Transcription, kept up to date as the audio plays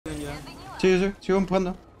Sí, sí, sigo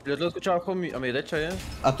empujando. Yo lo escucho abajo a mi derecha,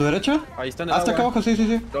 ¿A tu derecha? Ahí está en el Hasta acá agua. abajo, sí, sí,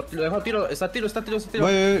 sí. Lo dejo a tiro, está a tiro.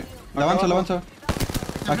 Voy. Le avanza.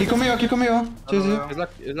 Aquí conmigo. Sí, sí.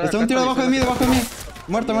 Está un tiro debajo de mí.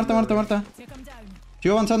 Muerta.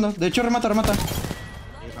 Sigo avanzando. De hecho, remata.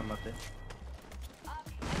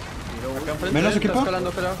 ¿Ven los equipos? Rota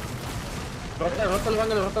el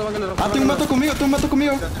bángalo. Ah, tengo un vato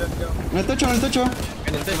conmigo. En el techo.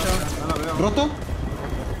 ¿Roto?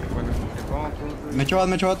 Me echo bat.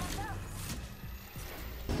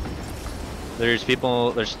 There's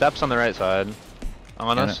steps on the right side.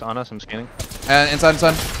 On us, I'm scanning. And inside.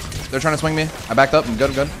 They're trying to swing me. I backed up. I'm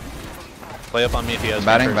good. Play up on me if you guys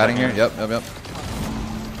Batting here. Yep.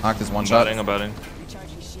 Knocked this one shot. I'm batting.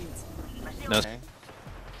 No.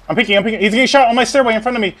 I'm peeking. He's getting shot on my stairway in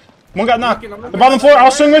front of me. One got knocked. The bottom floor.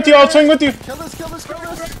 I'll swing with you. Kill this.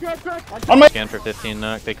 On my. Scan for 15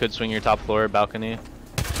 knock. They could swing your top floor balcony.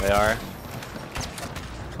 They are.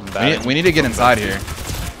 We need to get inside here.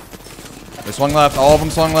 They swung left. All of them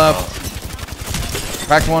swung left.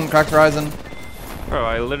 Cracked one. Cracked horizon. Bro,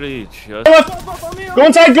 I literally just... Go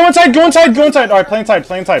inside. Alright, play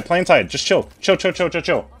inside. Just chill.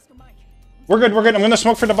 We're good. I'm gonna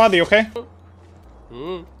smoke for the body, okay?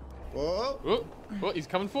 Oh, he's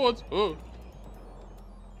coming forward. Oh.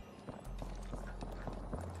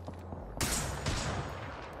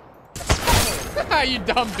 You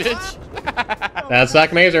dumb bitch. That's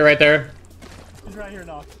Zachmazer right there. He's right here,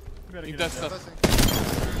 Knock.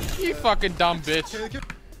 You fucking dumb bitch.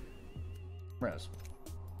 Res.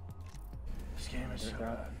 This game is so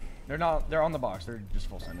bad. They're on the box. They're just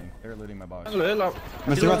full sending. They're looting my box. Me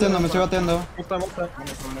estoy batiendo.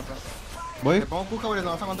 Voy.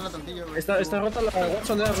 Está rota la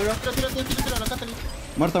Watson de arriba.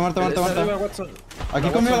 Muerta. Aquí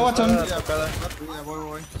conmigo la Watson.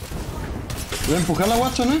 Voy a empujar la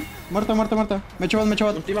Watson, Muerta. Me echo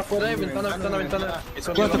bat. Última fuera, ventana.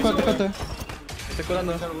 Cuate. Estoy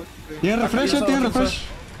curando. ¿Tiene refresh?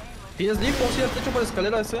 ¿Tienes limpo? ¿Sí? ¿El techo por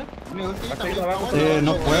escalera ese? No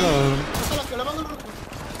puedo.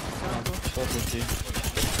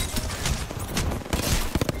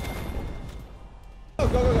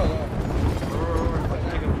 Go.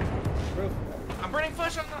 I'm burning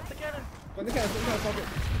flesh on the cannon.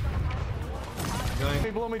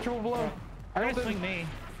 Triple below. They're gonna swing me.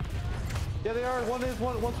 Yeah, they are. One's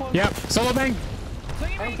one. Yep, solo bang.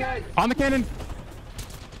 Okay. On the cannon.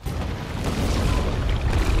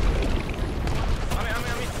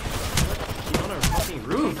 On a fucking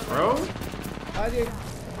roof, bro.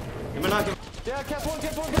 Yeah, cast one.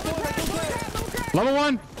 Level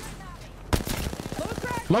 1.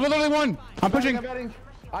 Level 1. I'm pushing.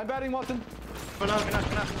 I'm batting, Watson.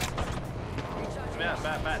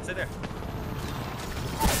 Matt, sit there.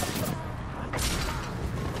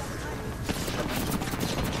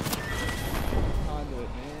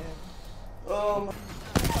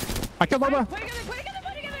 I killed Loba.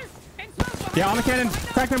 Yeah, on the cannon.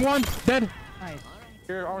 Cracked him 1. Dead. Nice.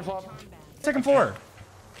 Here, armor swap. Second floor.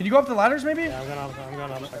 Can you go up the ladders, maybe? Yeah, I'm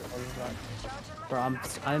going on. Bro,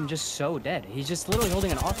 I'm just so dead. He's just literally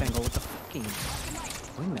holding an off angle with the fucking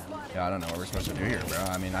wingman. Yeah, I don't know what we're supposed to do here, bro.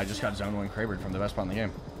 I mean, I just got zone 1 KRABER from the best spot in the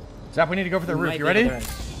game. Zap, we need to go for the roof. You ready?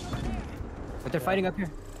 But they're fighting up here.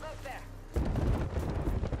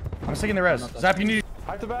 I'm sticking the res. Zap, you need.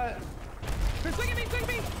 I have to bat. They're swinging me.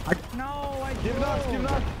 No, I Give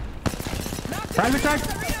knock. Private cracked.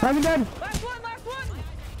 Private dead. Last one.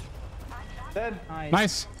 Dead.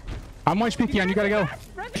 Nice. I'm one speaky on. You gotta go.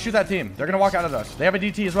 Shoot that team. They're gonna walk out at us. They have a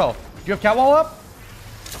DT as well. Do you have catwall up?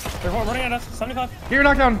 They're running at us. 75. Get your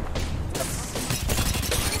knockdown.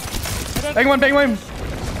 Bang one.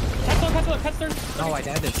 Cat's turn. Oh, I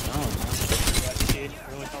died this.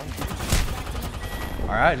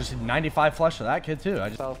 Alright, just 95 flush to that kid too.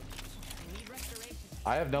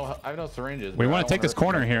 I have no syringes. We want to take this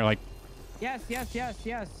corner here, like. Yes. Yeah,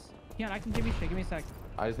 I can give you shit. Give me a sec.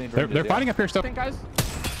 I just need. They're fighting up here still. Guys.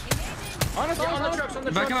 On the trucks.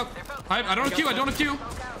 Backing up. I don't have Q.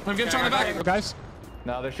 I'm getting shot in the back. Guys.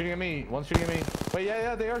 No, they're shooting at me. One's shooting at me. Wait,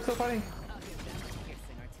 yeah, they are still fighting.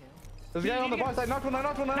 There's a guy on the box side. Knocked one.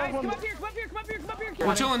 Come up here.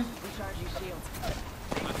 We're chilling.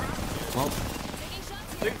 Well.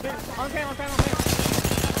 On panel.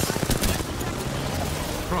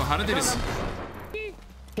 Bro, how did they just...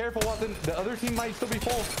 Careful, Watson. The other team might still be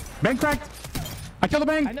full. Bang cracked. I killed a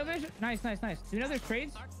bang. I know there's... Nice. Do you know there's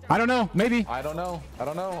trades? I don't know. Maybe. I don't know. But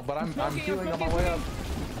I'm healing on my way up.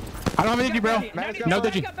 I don't have a digi, bro. No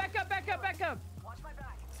digi. Back up.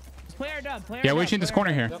 Just play our dub. Yeah, we're shooting this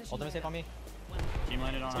corner here. Ultimate safe on me. Team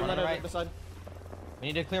landed on the right. Side. We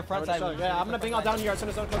need to clear front side. Yeah, I'm gonna bring out down here as soon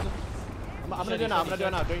as I'm close. I'm gonna do it now.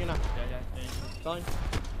 Doing it now. Selling.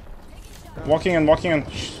 Walking in.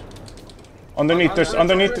 Shh. Underneath. There's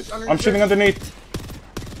underneath. I'm shooting underneath.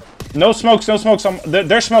 No smokes. There's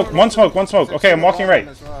smoke. One smoke. Okay, I'm walking right.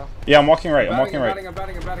 Yeah, I'm walking right. I'm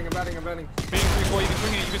batting. You can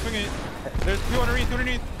swing it. There's two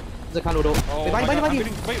underneath. Oh,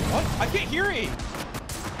 Wait, what? I can't hear it.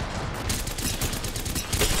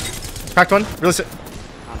 Cracked one. Really sick.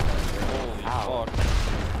 Holy fuck.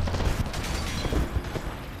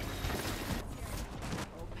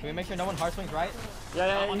 Can we make sure no one hard swings right?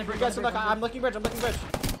 Yeah. You guys look. I'm looking bridge.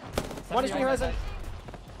 One is being horizon.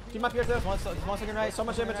 Team up here too. One second right. So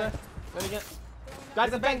much damage there. Let me get.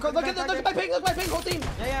 Guys, look at my ping, whole team.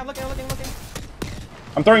 Yeah, I'm looking.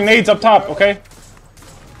 I'm throwing nades up top. Okay.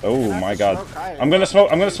 Oh my god. I'm gonna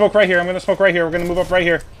smoke right here. We're gonna move up right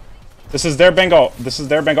here. This is their Bengal.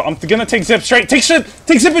 I'm gonna take zip straight. Take zip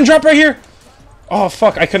and drop right here. Oh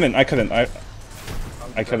fuck! I couldn't. I couldn't. One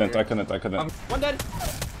dead.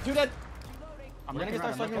 Two dead. We're gonna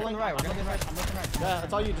start looking right. I'm looking right. Yeah,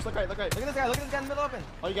 that's all you. Just look right. Look at this guy. Look at this guy in the middle open.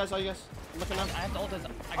 All you guys. I'm looking up. I have to ult his.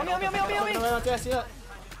 On me. I see that.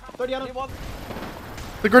 30 on him.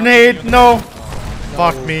 The grenade. No.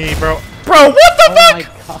 Fuck me, bro. Bro, what the fuck? Oh my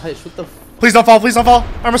gosh, what the Please don't fall.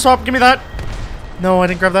 Armor swap. Give me that. No, I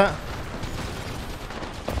didn't grab that.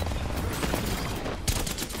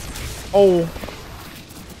 Oh.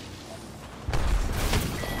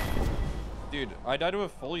 Dude, I died to a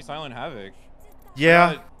fully silent Havoc. Yeah.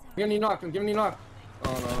 I'm giving you knock. Oh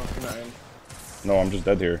no, you're not in. No, I'm just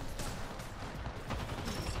dead here.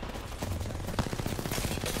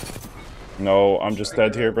 No, I'm just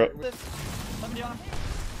dead here, bro. Oh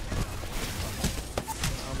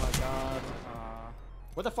my god.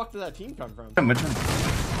 Where the fuck did that team come from?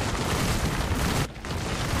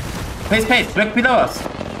 Pace, look below us.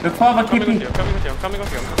 Look forward, keep me. Coming with you.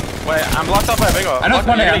 Wait, I'm locked up by a bingo. I don't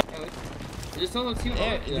want to.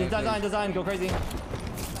 Design, go crazy.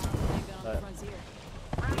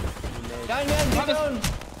 Dying man, keep going.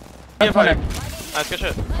 Nice, good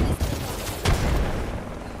shit.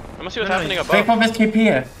 I must see what's happening above. Wait for this KP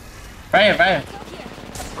here. Right here.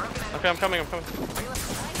 Okay, I'm coming. No,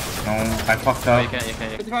 I fucked up. You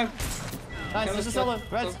can't. Nice, this is solo.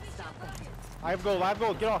 Reds. I have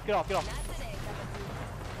gold. Get off.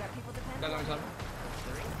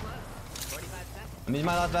 I'm using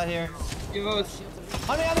my last bat here. Give us.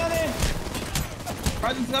 On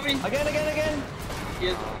me. Again.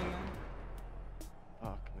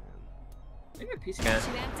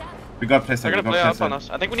 We got place. They're gonna play up on us.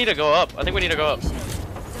 I think we need to go up. I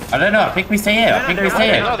don't know. I think we stay here.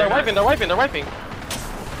 No, they're wiping.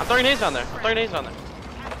 I'm throwing nades on there.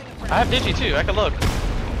 I have Digi too. I can look.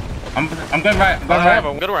 I'm going right.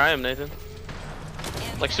 I'm good where I am, Nathan.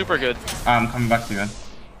 Like super good. I'm coming back to you, man.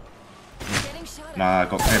 Nah, I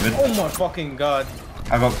got KRABER. Oh my fucking god.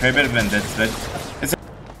 I got KRABER and dead split.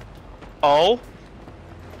 Oh.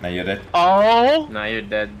 Nah, you're dead. Oh. Nah, you're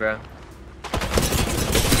dead, bro.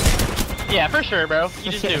 Yeah, for sure, bro.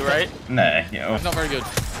 You just knew, right? Nah, yeah. It's not very good.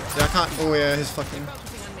 Yeah, I can't. Oh yeah, he's fucking.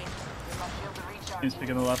 He's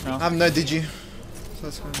picking the left now. I have no digi. So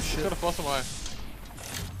that's kind of shit. Gotta force him away.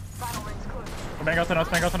 Bang out on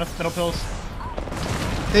us, middle pills.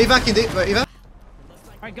 Hey, evac, evac.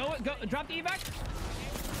 Alright, go, drop the evac.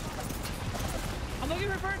 I'm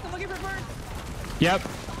looking for birds. Yep.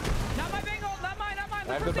 Not my bingo, not mine. I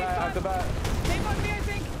have the bat. Same on me, I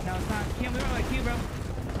think. No, it's not. Can't move on my Q, bro.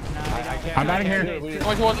 I can't. I'm batting here.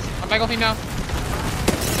 I'm back on team now.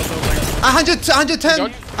 110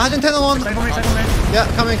 on one. Yeah,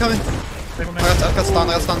 coming. I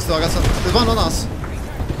got stun still. There's one on us.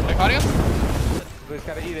 Hey, Claudia? We just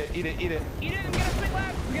gotta eat it. Eat it, I'm gonna swing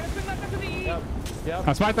left. After the E. Yep.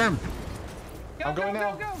 That's my therm. I'm going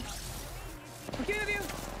now. Go. I'm killing you.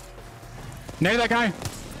 Nail that guy.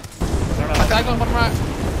 I tagged on bottom right.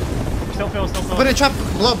 Still pills. Put in trap,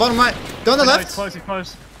 bottom right. Go on the left. He's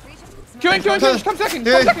close. Queuing. Come second.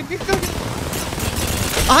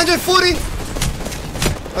 140.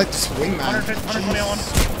 Like swing, man. 120 on one.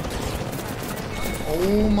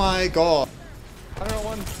 Oh my god.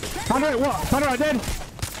 101. 100, I did.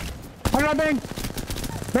 100, I bang.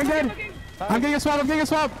 Bang dead. I'm getting a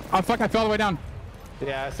swap. Oh fuck, I fell all the way down.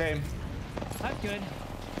 Yeah, same. That's good.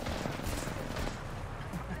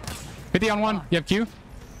 50 on one. You have Q?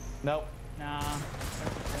 Nope. Nah.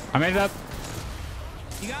 I made it up.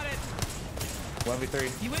 You got it.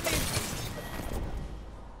 1v3. You with me?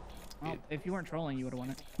 Well, if you weren't trolling, you would have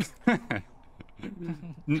won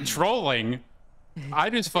it. Trolling? I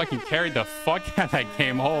just fucking carried the fuck out of that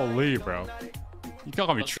game. Holy, bro. You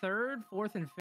call me third, fourth, and fifth.